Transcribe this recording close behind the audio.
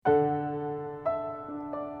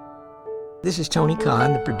This is Tony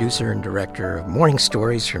Khan, the producer and director of Morning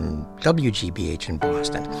Stories from WGBH in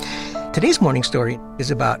Boston. Today's morning story is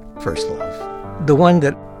about first love, the one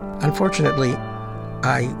that, unfortunately,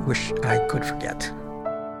 I wish I could forget.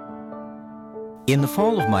 In the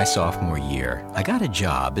fall of my sophomore year, I got a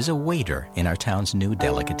job as a waiter in our town's new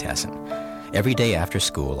delicatessen. Every day after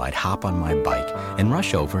school, I'd hop on my bike and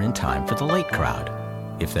rush over in time for the late crowd,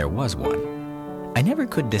 if there was one. I never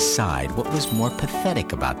could decide what was more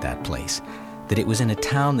pathetic about that place, that it was in a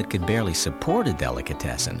town that could barely support a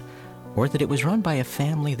delicatessen, or that it was run by a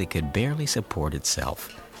family that could barely support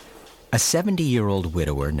itself. A 70-year-old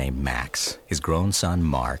widower named Max, his grown son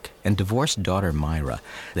Mark, and divorced daughter Myra,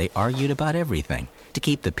 they argued about everything. To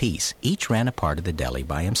keep the peace, each ran a part of the deli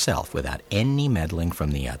by himself without any meddling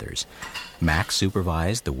from the others. Max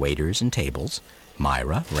supervised the waiters and tables,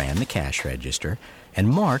 Myra ran the cash register, and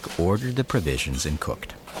Mark ordered the provisions and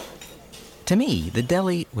cooked. To me, the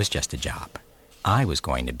deli was just a job. I was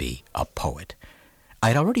going to be a poet.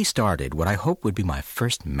 I'd already started what I hoped would be my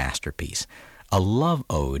first masterpiece, a love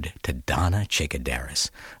ode to Donna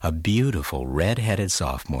Chickaderas, a beautiful red-headed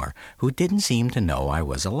sophomore who didn't seem to know I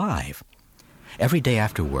was alive. Every day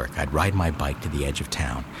after work, I'd ride my bike to the edge of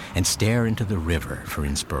town and stare into the river for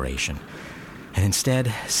inspiration, and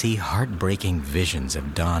instead see heartbreaking visions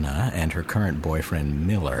of Donna and her current boyfriend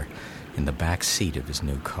Miller in the back seat of his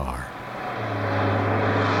new car.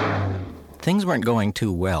 Things weren't going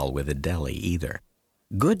too well with the deli either.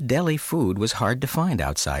 Good deli food was hard to find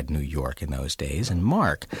outside New York in those days, and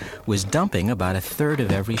Mark was dumping about a third of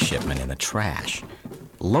every shipment in the trash.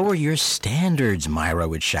 "Lower your standards," Myra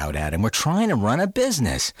would shout at him. "We're trying to run a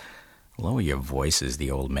business." "Lower your voices," the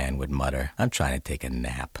old man would mutter. "I'm trying to take a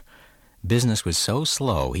nap." Business was so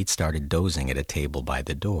slow, he'd started dozing at a table by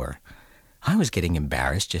the door. I was getting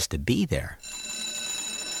embarrassed just to be there.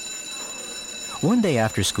 One day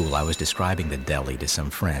after school, I was describing the deli to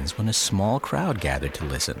some friends when a small crowd gathered to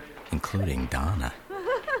listen, including Donna.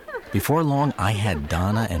 Before long, I had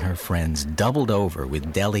Donna and her friends doubled over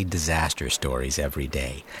with deli disaster stories every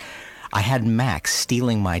day. I had Max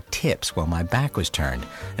stealing my tips while my back was turned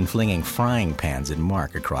and flinging frying pans at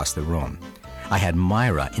Mark across the room. I had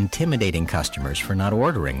Myra intimidating customers for not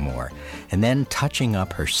ordering more, and then touching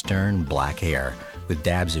up her stern black hair with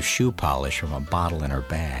dabs of shoe polish from a bottle in her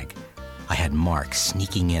bag. I had Mark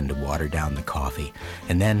sneaking in to water down the coffee,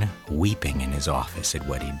 and then weeping in his office at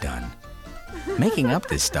what he'd done. Making up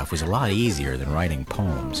this stuff was a lot easier than writing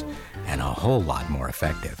poems, and a whole lot more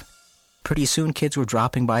effective. Pretty soon, kids were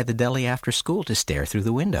dropping by the deli after school to stare through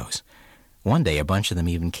the windows. One day, a bunch of them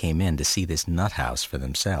even came in to see this nut house for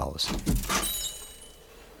themselves.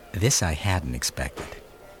 This I hadn't expected.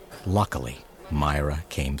 Luckily, Myra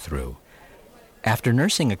came through. After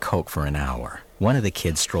nursing a Coke for an hour, one of the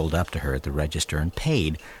kids strolled up to her at the register and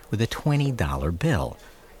paid with a $20 bill.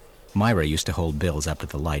 Myra used to hold bills up to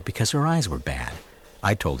the light because her eyes were bad.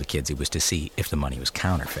 I told the kids it was to see if the money was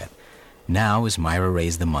counterfeit. Now, as Myra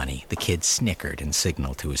raised the money, the kid snickered and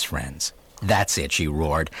signaled to his friends. "That's it," she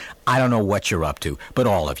roared. "I don't know what you're up to, but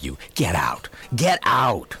all of you, get out! Get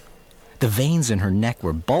out!" The veins in her neck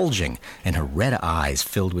were bulging, and her red eyes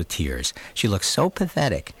filled with tears. She looked so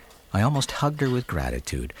pathetic, I almost hugged her with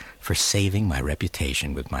gratitude for saving my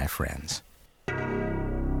reputation with my friends.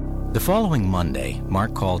 The following Monday,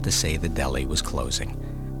 Mark called to say the deli was closing.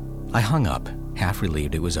 I hung up, half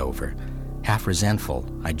relieved it was over, half resentful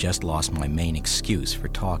I'd just lost my main excuse for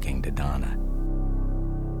talking to Donna.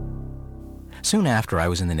 Soon after, I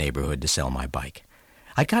was in the neighborhood to sell my bike.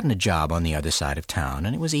 I'd gotten a job on the other side of town,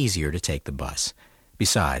 and it was easier to take the bus.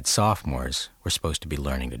 Besides, sophomores were supposed to be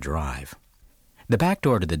learning to drive. The back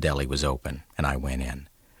door to the deli was open, and I went in.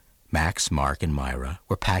 Max, Mark, and Myra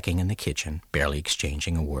were packing in the kitchen, barely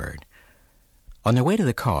exchanging a word. On their way to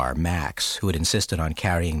the car, Max, who had insisted on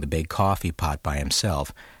carrying the big coffee pot by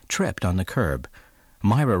himself, tripped on the curb.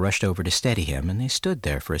 Myra rushed over to steady him, and they stood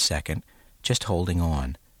there for a second, just holding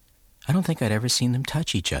on. I don't think I'd ever seen them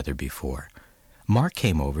touch each other before. Mark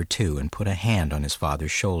came over, too, and put a hand on his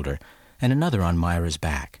father's shoulder and another on Myra's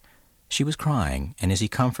back. She was crying, and as he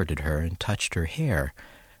comforted her and touched her hair,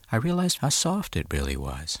 I realized how soft it really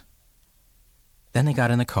was. Then they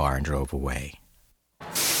got in the car and drove away.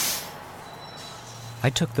 I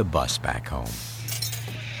took the bus back home.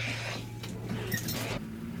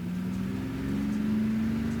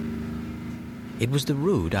 It was the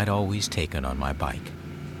route I'd always taken on my bike.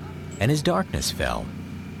 And as darkness fell,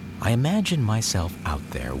 I imagined myself out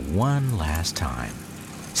there one last time,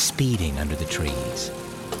 speeding under the trees,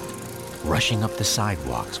 rushing up the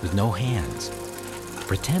sidewalks with no hands,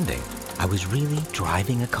 pretending I was really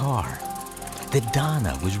driving a car, that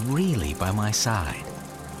Donna was really by my side,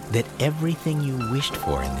 that everything you wished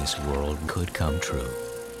for in this world could come true.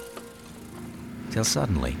 Till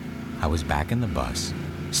suddenly, I was back in the bus,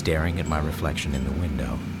 staring at my reflection in the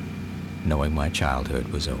window, knowing my childhood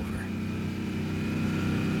was over.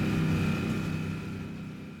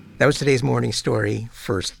 That was today's morning story,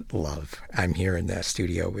 First Love. I'm here in the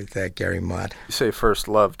studio with Gary Mott. You say first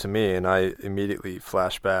love to me, and I immediately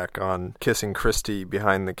flash back on kissing Christy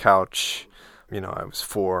behind the couch. I was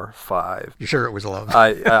 4, 5. You're sure it was love?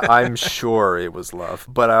 I'm sure it was love.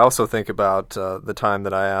 But I also think about the time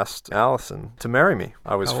that I asked Allison to marry me.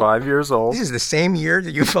 I was 5 years old. This is the same year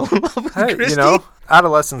that you fell in love with Christy?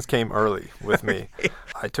 Adolescence came early with me.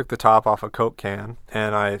 I took the top off a Coke can,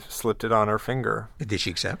 and I slipped it on her finger. Did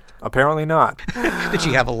she accept? Apparently not. Did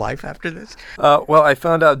she have a life after this? Well, I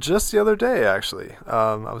found out just the other day, actually.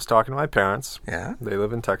 I was talking to my parents. Yeah? They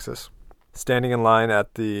live in Texas. Standing in line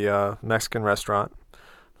at the Mexican restaurant,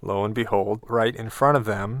 lo and behold, right in front of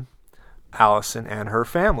them, Allison and her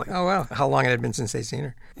family. Oh, wow. How long had it been since they'd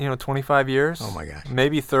seen her? 25 years. Oh, my gosh.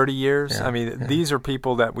 Maybe 30 years. Yeah, These are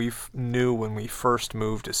people that we knew when we first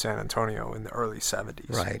moved to San Antonio in the early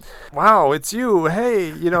 70s. Right. Wow, it's you.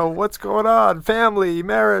 Hey, what's going on? Family,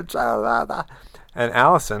 marriage, blah, blah, blah. And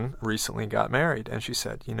Allison recently got married, and she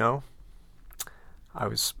said, I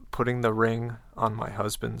was putting the ring on my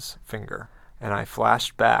husband's finger, and I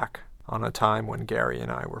flashed back on a time when Gary and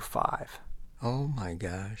I were 5. Oh, my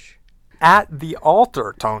gosh. At the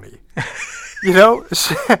altar, Tony.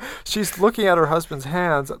 She's looking at her husband's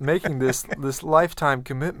hands, making this lifetime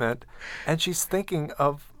commitment, and she's thinking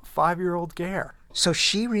of 5-year-old Gary. So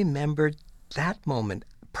she remembered that moment,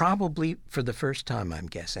 probably for the first time, I'm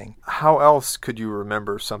guessing. How else could you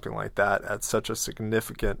remember something like that at such a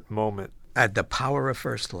significant moment? The power of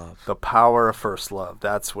first love. The power of first love.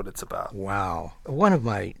 That's what it's about. Wow. One of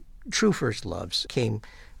my true first loves came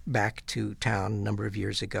back to town a number of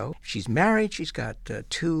years ago. She's married. She's got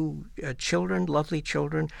 2 children, lovely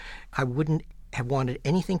children. I wouldn't have wanted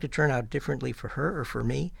anything to turn out differently for her or for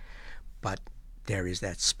me, but there is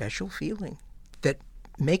that special feeling that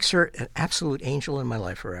makes her an absolute angel in my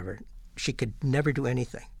life forever. She could never do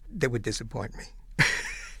anything that would disappoint me.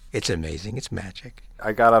 It's amazing. It's magic.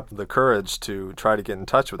 I got up the courage to try to get in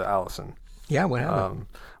touch with Allison. Yeah, what happened?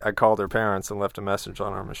 I called her parents and left a message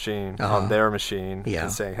on our machine, on their machine,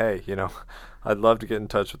 and saying, hey, I'd love to get in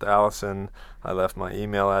touch with Allison. I left my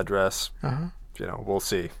email address. We'll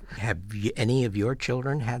see. Have any of your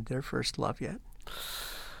children had their first love yet?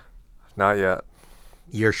 Not yet.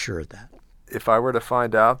 You're sure of that? If I were to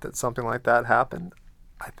find out that something like that happened,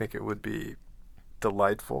 I think it would be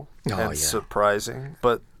delightful and surprising.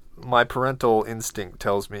 But my parental instinct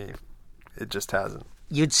tells me it just hasn't.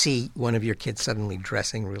 You'd see one of your kids suddenly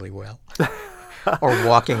dressing really well or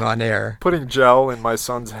walking on air. Putting gel in my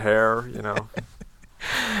son's hair,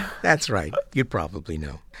 That's right. You'd probably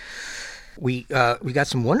know. We got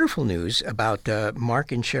some wonderful news about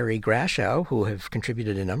Mark and Sherry Grashow, who have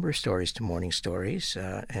contributed a number of stories to Morning Stories,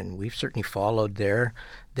 and we've certainly followed their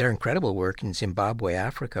incredible work in Zimbabwe,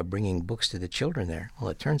 Africa, bringing books to the children there. Well,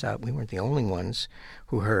 it turns out we weren't the only ones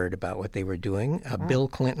who heard about what they were doing. Bill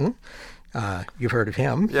Clinton, you've heard of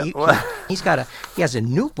him. Yeah, he has a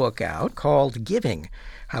new book out called Giving,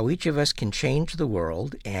 How Each of Us Can Change the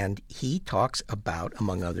World, and he talks about,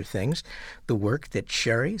 among other things, the work that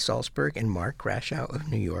Sherry Salzberg and Mark Grashow of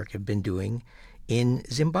New York have been doing in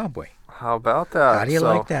Zimbabwe. How about that? How do you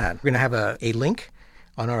like that? We're going to have a link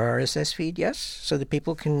on our RSS feed, yes, so that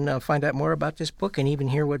people can find out more about this book and even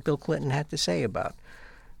hear what Bill Clinton had to say about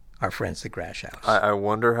our friends, the Grashows. I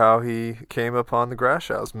wonder how he came upon the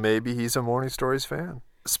Grashows. Maybe he's a Morning Stories fan.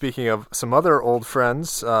 Speaking of some other old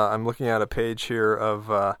friends, I'm looking at a page here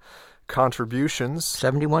of contributions.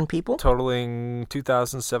 71 people? Totaling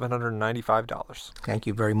 $2,795. Thank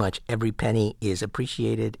you very much. Every penny is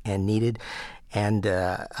appreciated and needed. And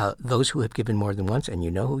those who have given more than once, and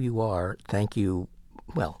you know who you are, thank you,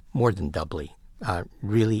 well, more than doubly.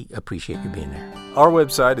 Really appreciate you being there. Our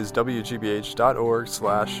website is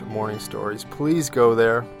wgbh.org/morningstories. Please go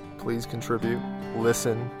there. Please contribute,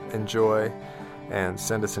 listen, enjoy, and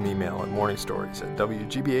send us an email at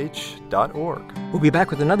morningstories@wgbh.org. We'll be back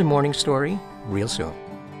with another morning story real soon.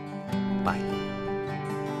 Bye.